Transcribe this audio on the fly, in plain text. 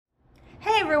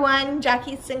everyone,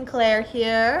 Jackie Sinclair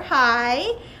here.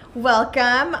 Hi,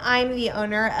 welcome. I'm the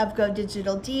owner of Go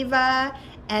Digital Diva,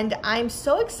 and I'm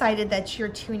so excited that you're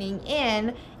tuning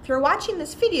in. If you're watching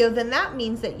this video, then that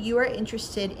means that you are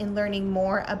interested in learning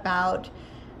more about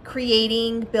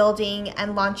creating, building,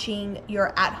 and launching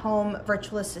your at-home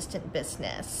virtual assistant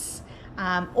business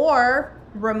or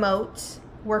remote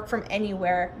work from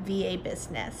anywhere VA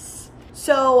business.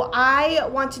 So I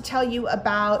want to tell you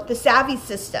about the Savvy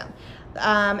system,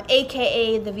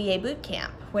 aka the VA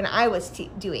Bootcamp, when I was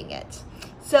doing it.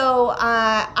 So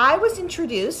I was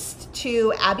introduced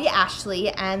to Abby Ashley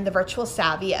and the Virtual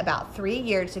Savvy about 3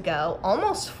 years ago,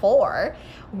 almost 4,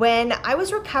 when I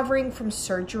was recovering from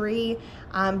surgery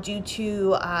due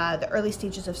to the early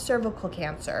stages of cervical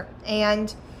cancer.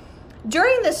 And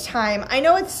during this time, I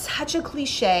know it's such a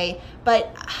cliche,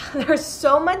 but there's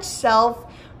so much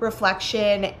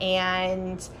self-reflection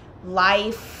and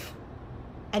life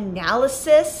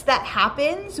analysis that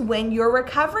happens when you're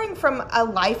recovering from a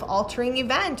life-altering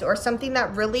event or something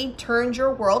that really turned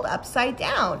your world upside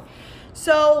down.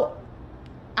 So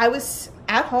I was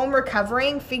at home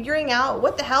recovering, figuring out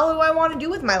what the hell do I want to do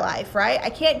with my life, right? I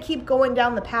can't keep going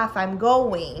down the path I'm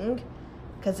going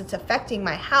because it's affecting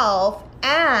my health,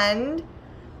 and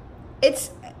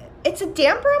it's a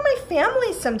damper on my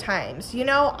family sometimes. You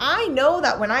know, I know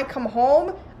that when I come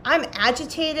home, I'm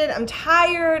agitated, I'm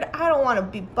tired, I don't want to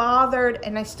be bothered,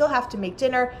 and I still have to make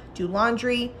dinner, do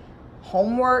laundry,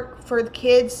 homework for the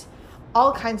kids,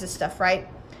 all kinds of stuff, right?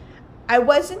 I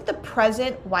wasn't the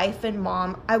present wife and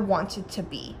mom I wanted to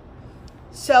be.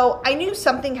 So I knew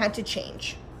something had to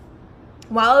change.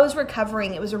 While I was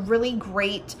recovering, it was a really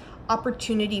great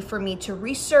opportunity for me to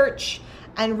research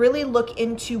and really look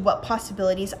into what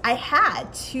possibilities I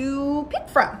had to pick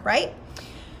from, right?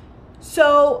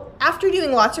 So after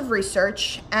doing lots of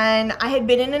research, and I had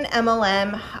been in an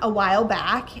MLM a while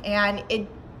back, and it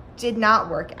did not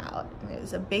work out. It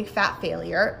was a big fat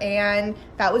failure, and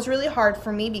that was really hard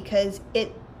for me because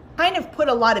it kind of put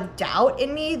a lot of doubt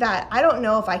in me that I don't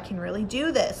know if I can really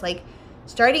do this. Like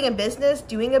starting a business,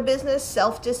 doing a business,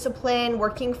 self-discipline,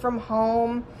 working from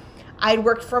home. I'd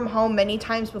worked from home many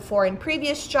times before in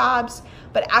previous jobs,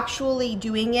 but actually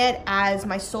doing it as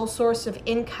my sole source of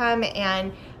income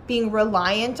and being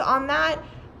reliant on that,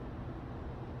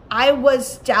 I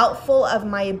was doubtful of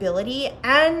my ability,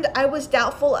 and I was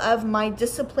doubtful of my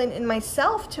discipline in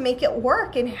myself to make it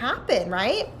work and happen,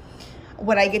 right?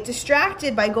 Would I get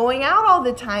distracted by going out all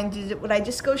the time? Would I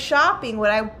just go shopping?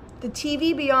 Would the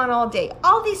TV be on all day?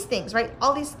 All these things, right?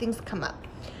 All these things come up.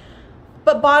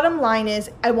 But bottom line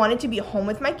is, I wanted to be home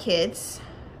with my kids.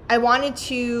 I wanted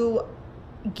to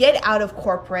get out of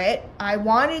corporate. I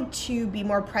wanted to be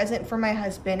more present for my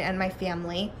husband and my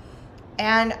family.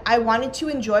 And I wanted to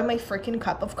enjoy my freaking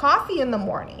cup of coffee in the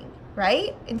morning,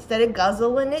 right? Instead of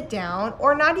guzzling it down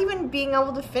or not even being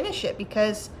able to finish it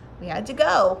because we had to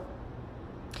go.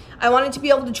 I wanted to be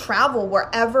able to travel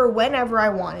wherever, whenever I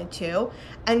wanted to,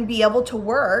 and be able to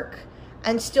work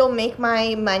and still make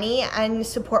my money and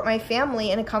support my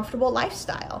family in a comfortable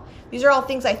lifestyle. These are all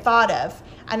things I thought of.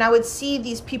 And I would see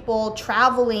these people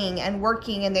traveling and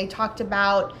working, and they talked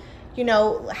about, you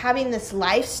know, having this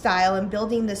lifestyle and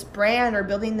building this brand or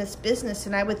building this business.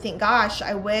 And I would think, gosh,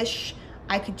 I wish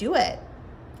I could do it.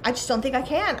 I just don't think I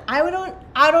can. I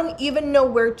don't even know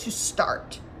where to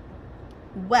start.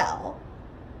 Well,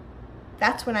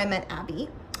 that's when I met Abby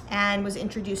and was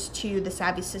introduced to the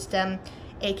Savvy system,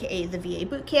 aka the VA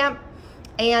Bootcamp.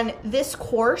 And this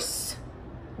course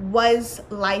was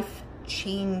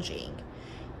life-changing.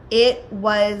 It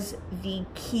was the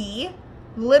key.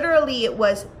 Literally, it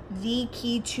was the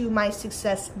key to my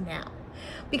success now.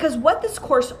 Because what this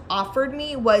course offered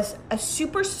me was a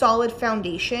super solid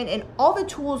foundation and all the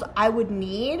tools I would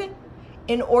need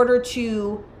in order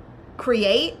to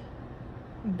create,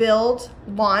 build,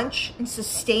 launch, and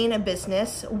sustain a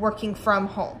business working from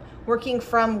home, working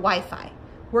from Wi-Fi,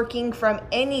 working from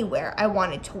anywhere I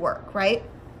wanted to work, right?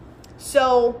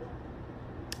 So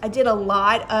I did a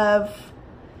lot of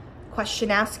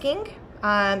question asking.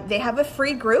 They have a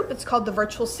free group. It's called the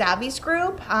Virtual Savvies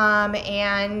group.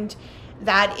 And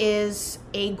that is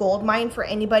a goldmine for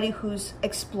anybody who's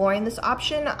exploring this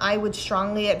option. I would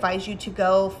strongly advise you to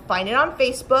go find it on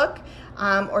Facebook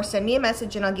or send me a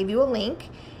message and I'll give you a link.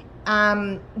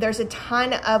 There's a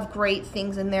ton of great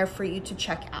things in there for you to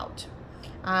check out.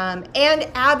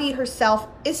 And Abby herself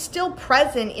is still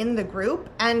present in the group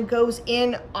and goes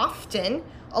in often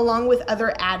along with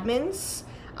other admins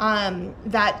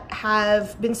that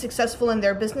have been successful in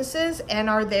their businesses and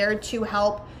are there to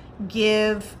help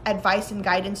give advice and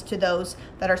guidance to those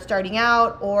that are starting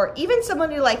out, or even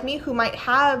somebody like me who might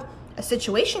have a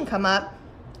situation come up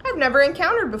I've never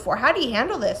encountered before. How do you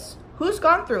handle this? Who's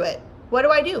gone through it? What do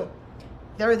I do?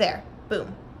 They're there,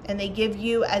 boom. And they give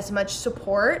you as much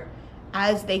support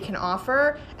as they can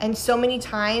offer. And so many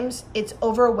times it's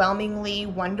overwhelmingly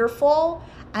wonderful,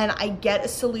 and I get a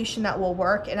solution that will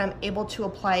work, and I'm able to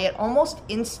apply it almost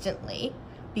instantly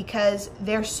because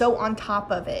they're so on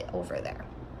top of it over there.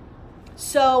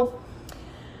 So,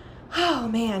 oh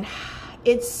man,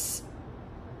 it's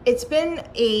been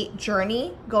a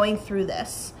journey going through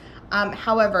this.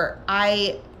 However,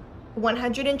 I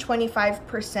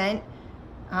 125%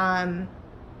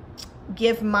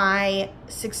 give my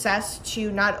success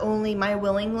to not only my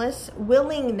willingness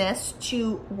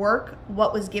to work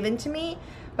what was given to me,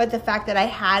 but the fact that I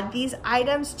had these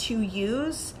items to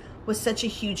use was such a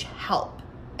huge help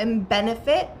and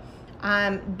benefit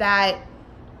that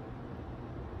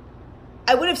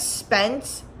I would have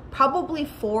spent probably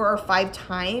 4 or 5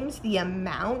 times the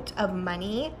amount of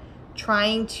money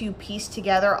trying to piece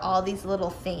together all these little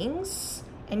things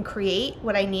and create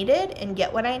what I needed and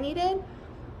get what I needed.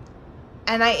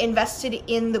 And I invested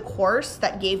in the course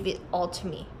that gave it all to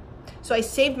me. So I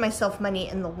saved myself money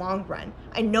in the long run.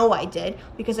 I know I did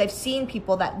because I've seen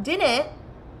people that didn't,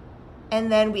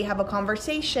 and then we have a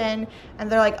conversation and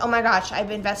they're like, oh my gosh,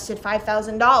 I've invested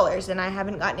 $5,000 and I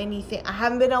haven't gotten anything. I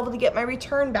haven't been able to get my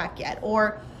return back yet.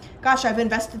 Or gosh, I've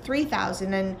invested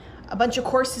 $3,000 in a bunch of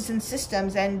courses and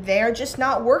systems and they're just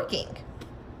not working.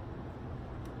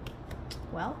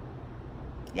 Well,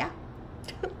 yeah.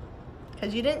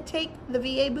 Because you didn't take the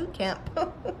VA Bootcamp.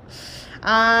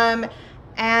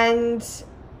 And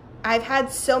I've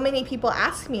had so many people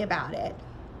ask me about it.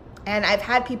 And I've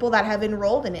had people that have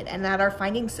enrolled in it and that are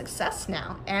finding success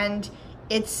now. And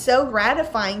it's so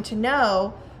gratifying to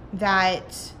know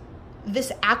that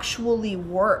this actually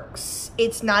works.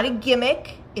 It's not a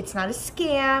gimmick. It's not a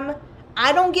scam.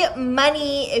 I don't get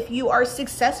money if you are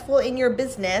successful in your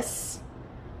business.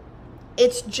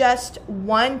 It's just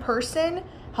one person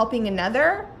helping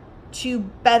another to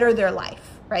better their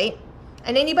life, right?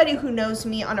 And anybody who knows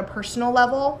me on a personal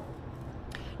level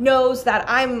knows that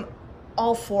I'm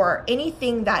all for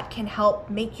anything that can help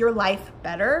make your life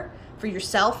better for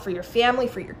yourself, for your family,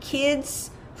 for your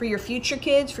kids, for your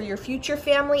future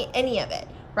family, any of it,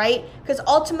 right? Because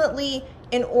ultimately,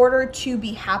 in order to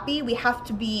be happy, we have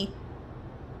to be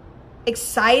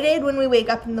excited when we wake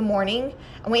up in the morning,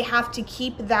 and we have to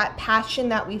keep that passion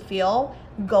that we feel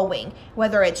going,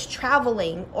 whether it's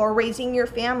traveling or raising your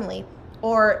family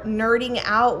or nerding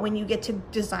out when you get to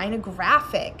design a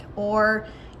graphic or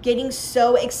getting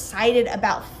so excited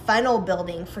about funnel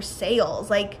building for sales.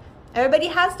 Like, everybody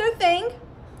has their thing,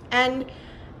 and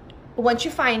once you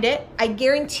find it, I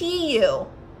guarantee you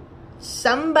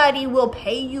somebody will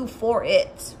pay you for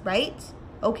it, right?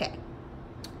 Okay.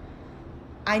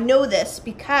 I know this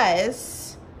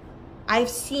because I've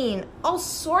seen all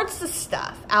sorts of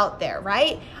stuff out there,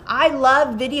 right? I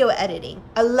love video editing.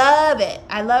 I love it.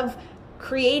 I love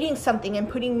creating something and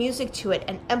putting music to it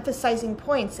and emphasizing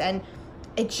points, and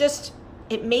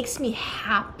it makes me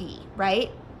happy,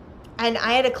 right? And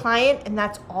I had a client and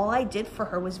that's all I did for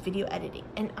her was video editing,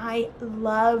 and I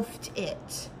loved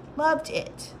it.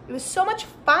 It was so much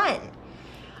fun.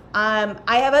 I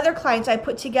have other clients, I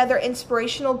put together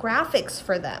inspirational graphics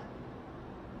for them.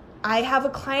 I have a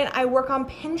client I work on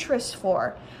Pinterest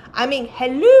for. I mean,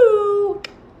 hello.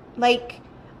 Like,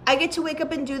 I get to wake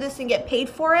up and do this and get paid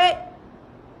for it.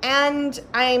 And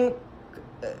I'm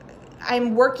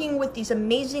working with these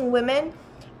amazing women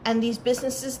and these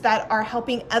businesses that are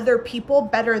helping other people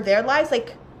better their lives.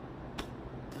 Like,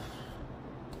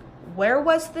 where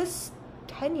was this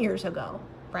 10 years ago,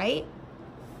 right?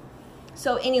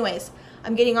 So anyways,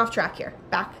 I'm getting off track here.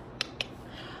 Back.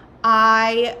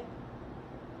 I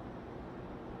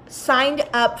signed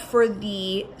up for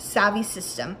the Savvy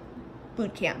System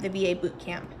Bootcamp, the VA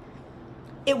Bootcamp.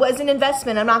 It was an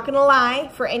investment, I'm not gonna lie,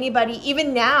 for anybody.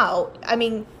 Even now,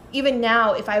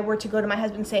 if I were to go to my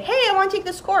husband and say, hey, I wanna take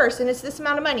this course and it's this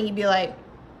amount of money, he'd be like,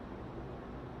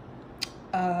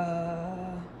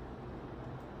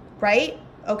 right?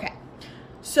 Okay.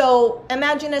 So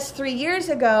imagine us 3 years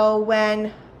ago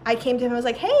when I came to him and was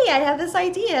like, hey, I have this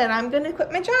idea and I'm going to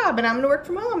quit my job and I'm going to work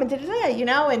from home and da-da-da, you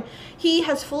know, and he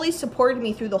has fully supported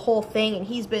me through the whole thing, and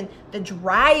he's been the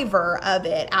driver of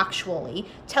it, actually,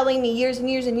 telling me years and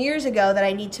years and years ago that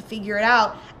I need to figure it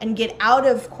out and get out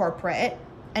of corporate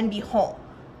and be home.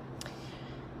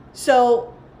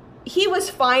 So he was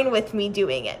fine with me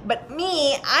doing it, but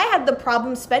me, I had the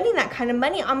problem spending that kind of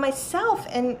money on myself.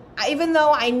 And even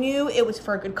though I knew it was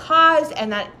for a good cause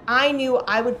and that I knew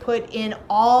I would put in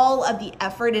all of the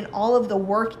effort and all of the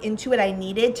work into it I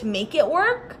needed to make it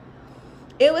work,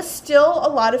 it was still a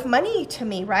lot of money to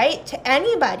me, right? To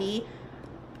anybody,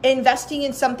 investing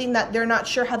in something that they're not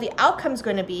sure how the outcome's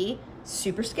going to be,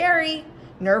 super scary,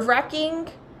 nerve-wracking,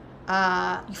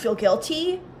 you feel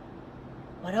guilty.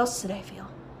 What else did I feel?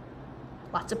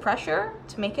 Lots of pressure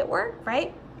to make it work,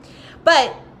 right?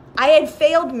 But I had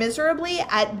failed miserably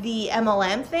at the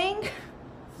MLM thing,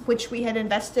 which we had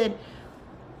invested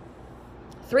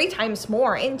 3 times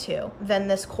more into than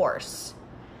this course.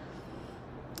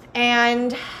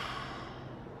 And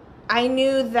I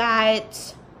knew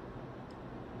that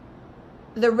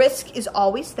the risk is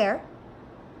always there,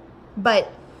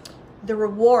 but the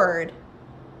reward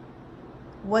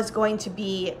was going to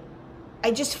be,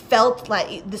 I just felt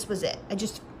like this was it. I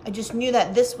just knew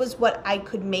that this was what I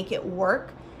could make it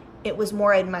work. It was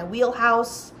more in my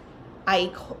wheelhouse.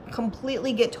 I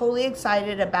completely get totally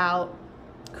excited about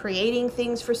creating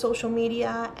things for social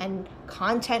media and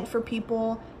content for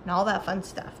people and all that fun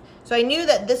stuff. So I knew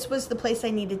that this was the place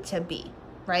I needed to be,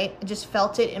 right? I just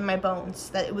felt it in my bones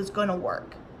that it was going to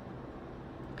work.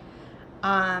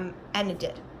 And it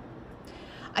did.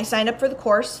 I signed up for the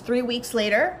course. 3 weeks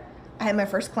later, I had my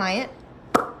first client.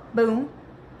 Boom.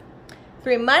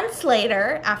 3 months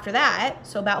later, after that,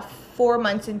 so about 4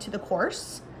 months into the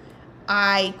course,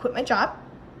 I quit my job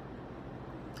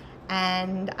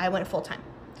and I went full time.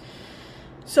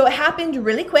 So it happened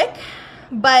really quick,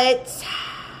 but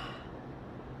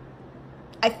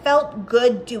I felt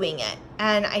good doing it.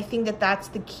 And I think that that's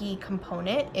the key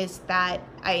component, is that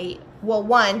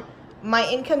one, my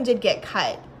income did get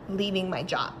cut leaving my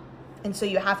job. And so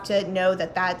you have to know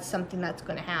that that's something that's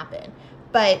going to happen.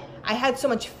 But I had so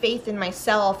much faith in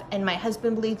myself, and my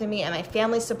husband believed in me, and my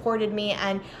family supported me.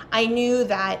 And I knew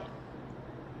that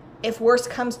if worse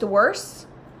comes to worse,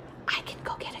 I can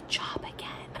go get a job again.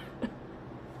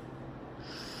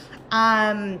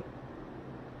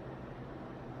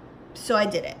 So I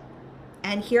did it.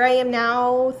 And here I am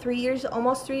now,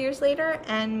 almost 3 years later,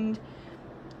 and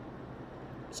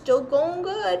still going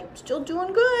good, still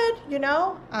doing good, you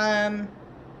know? And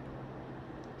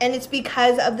it's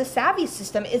because of the Savvy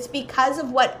system. It's because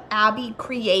of what Abby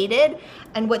created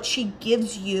and what she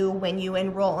gives you when you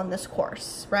enroll in this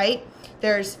course, right?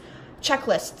 There's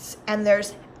checklists, and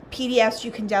there's PDFs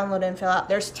you can download and fill out.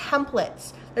 There's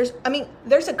templates.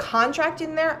 There's a contract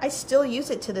in there. I still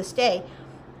use it to this day.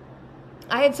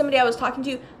 I had somebody I was talking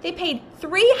to, they paid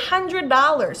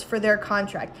 $300 for their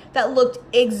contract that looked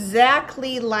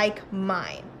exactly like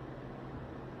mine.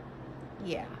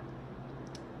 Yeah.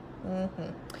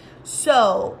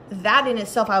 So that in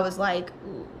itself, I was like,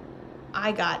 ooh,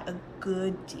 I got a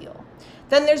good deal.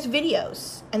 Then there's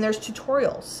videos, and there's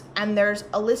tutorials, and there's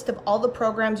a list of all the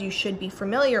programs you should be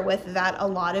familiar with that a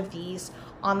lot of these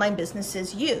online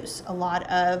businesses use. A lot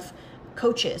of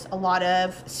coaches, a lot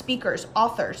of speakers,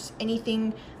 authors,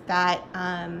 anything that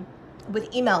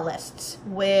with email lists,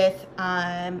 with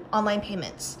online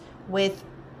payments, with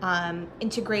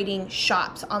integrating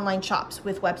shops, online shops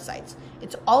with websites.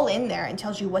 It's all in there and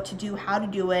tells you what to do, how to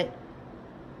do it.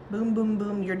 Boom, boom,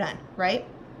 boom, you're done, right?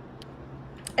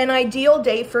 An ideal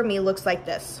day for me looks like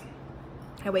this.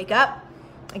 I wake up,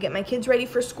 I get my kids ready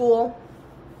for school,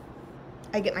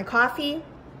 I get my coffee,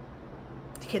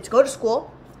 the kids go to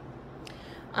school,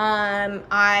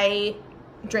 I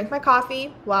drink my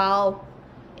coffee while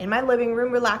in my living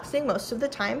room relaxing most of the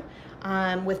time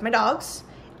with my dogs.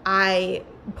 I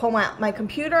pull out my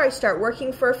computer, I start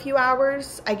working for a few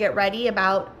hours, I get ready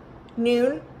about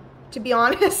noon, to be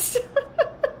honest,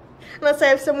 unless I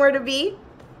have somewhere to be.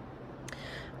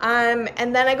 And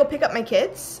then I go pick up my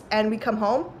kids, and we come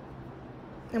home,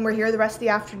 and we're here the rest of the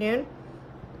afternoon.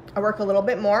 I work a little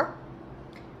bit more.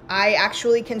 I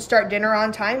actually can start dinner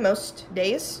on time most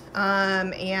days,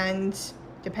 and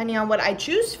depending on what I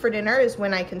choose for dinner is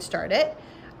when I can start it.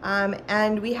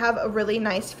 And we have a really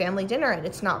nice family dinner, and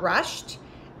it's not rushed,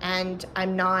 and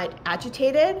I'm not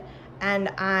agitated, and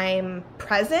I'm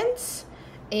present.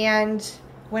 And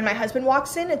when my husband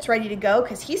walks in, it's ready to go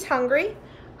because he's hungry.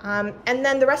 And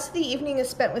then the rest of the evening is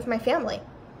spent with my family.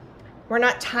 We're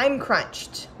not time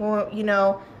crunched. Well, you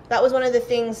know, that was one of the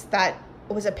things that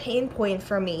was a pain point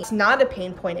for me. It's not a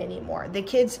pain point anymore. The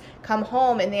kids come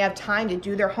home and they have time to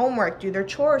do their homework, do their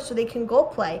chores, so they can go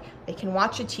play. They can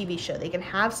watch a TV show. They can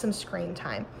have some screen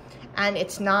time. And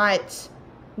it's not,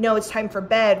 no, it's time for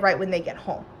bed right when they get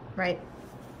home, right?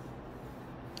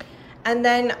 And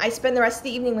then I spend the rest of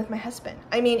the evening with my husband.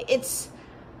 I mean,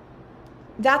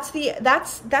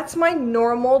 that's my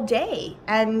normal day.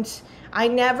 And I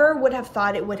never would have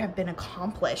thought it would have been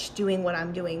accomplished doing what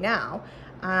I'm doing now.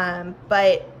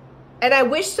 But And I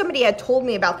wish somebody had told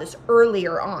me about this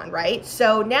earlier on, right?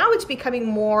 So now it's becoming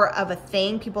more of a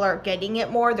thing. People are getting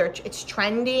it more. It's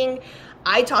trending.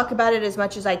 I talk about it as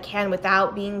much as I can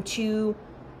without being too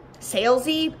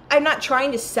salesy. I'm not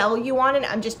trying to sell you on it.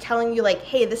 I'm just telling you like,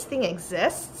 hey, this thing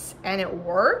exists and it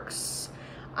works.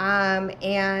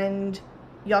 And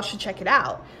y'all should check it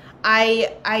out.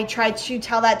 I try to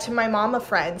tell that to my mama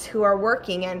friends who are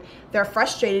working, and they're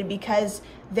frustrated because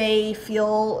they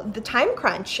feel the time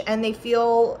crunch and they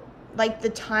feel like the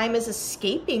time is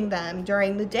escaping them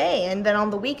during the day. And then on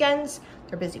the weekends,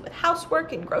 they're busy with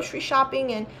housework and grocery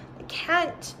shopping, and they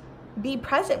can't be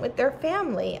present with their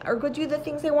family or go do the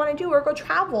things they want to do or go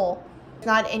travel.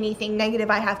 Not anything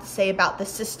negative I have to say about the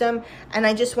system, and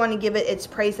I just want to give it its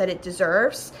praise that it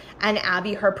deserves, and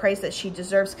Abby her praise that she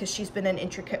deserves, because she's been an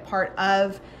intricate part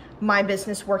of my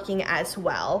business working as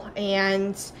well.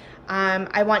 And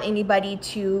I want anybody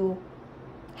to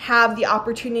have the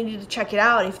opportunity to check it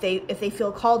out if they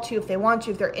feel called to, if they want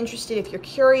to, if they're interested, if you're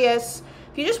curious,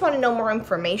 if you just want to know more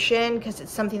information because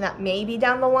it's something that maybe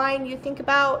down the line you think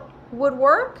about would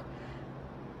work.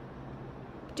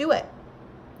 Do it.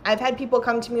 I've had people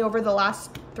come to me over the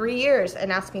last 3 years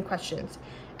and ask me questions,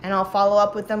 and I'll follow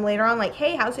up with them later on like,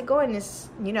 hey, how's it going? Is,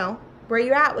 you know, where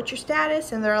you at? What's your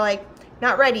status? And they're like,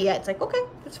 not ready yet. It's like, okay,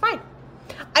 that's fine.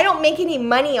 I don't make any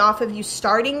money off of you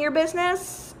starting your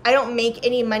business. I don't make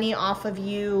any money off of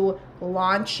you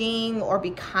launching or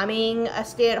becoming a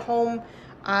stay-at-home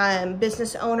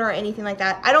business owner or anything like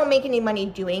that. I don't make any money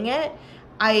doing it.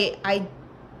 I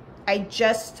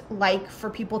just like for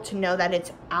people to know that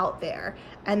it's out there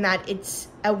and that it's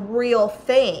a real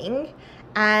thing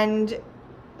and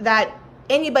that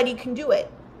anybody can do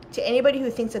it. To anybody who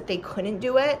thinks that they couldn't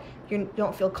do it, you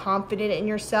don't feel confident in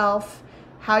yourself,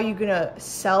 how are you gonna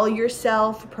sell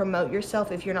yourself, promote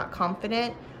yourself if you're not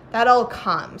confident? That all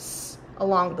comes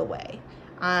along the way.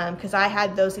 Because I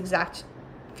had those exact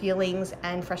feelings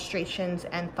and frustrations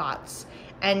and thoughts.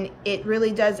 And it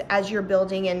really does, as you're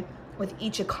building and with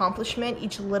each accomplishment,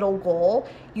 each little goal,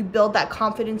 you build that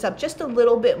confidence up just a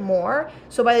little bit more.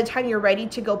 So by the time you're ready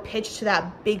to go pitch to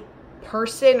that big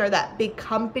person or that big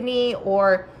company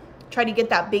or try to get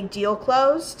that big deal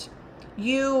closed,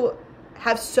 you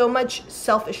have so much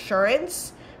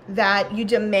self-assurance that you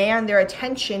demand their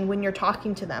attention when you're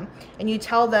talking to them. And you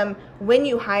tell them, when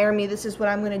you hire me, this is what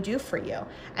I'm going to do for you.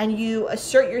 And you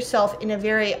assert yourself in a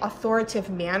very authoritative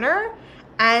manner,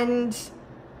 and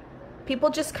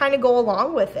people just kind of go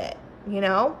along with it, you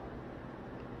know?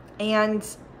 And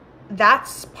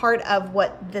that's part of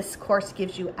what this course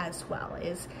gives you as well,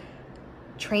 is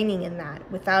training in that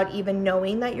without even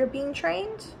knowing that you're being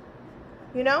trained,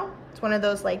 you know? It's one of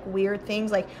those like weird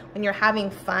things, like when you're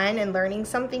having fun and learning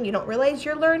something, you don't realize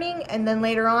you're learning, and then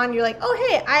later on you're like, oh,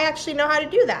 hey, I actually know how to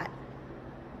do that.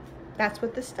 That's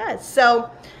what this does.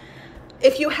 So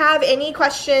if you have any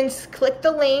questions, click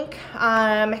the link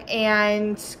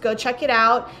and go check it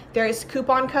out. There's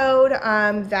coupon code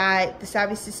that the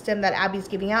Savvy System that Abby's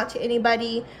giving out to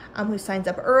anybody who signs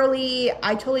up early.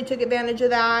 I totally took advantage of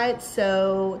that,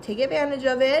 so take advantage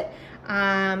of it.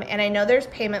 And I know there's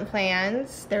payment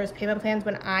plans. There was payment plans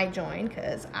when I joined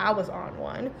because I was on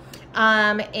one.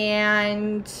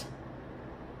 And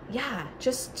yeah,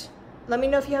 just let me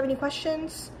know if you have any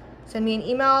questions. Send me an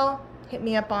email, hit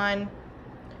me up on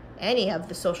any of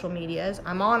the social medias.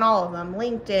 I'm on all of them: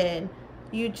 LinkedIn,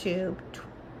 YouTube,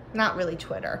 not really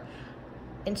Twitter,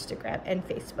 Instagram, and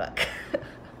Facebook,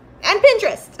 and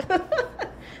Pinterest.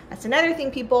 That's another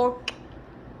thing, people.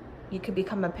 You could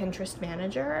become a Pinterest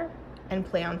manager and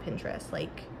play on Pinterest.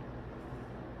 Like,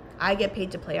 I get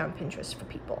paid to play on Pinterest for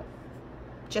people.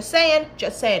 Just saying,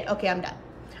 just saying. Okay, I'm done.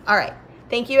 All right.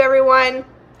 Thank you, everyone.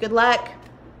 Good luck.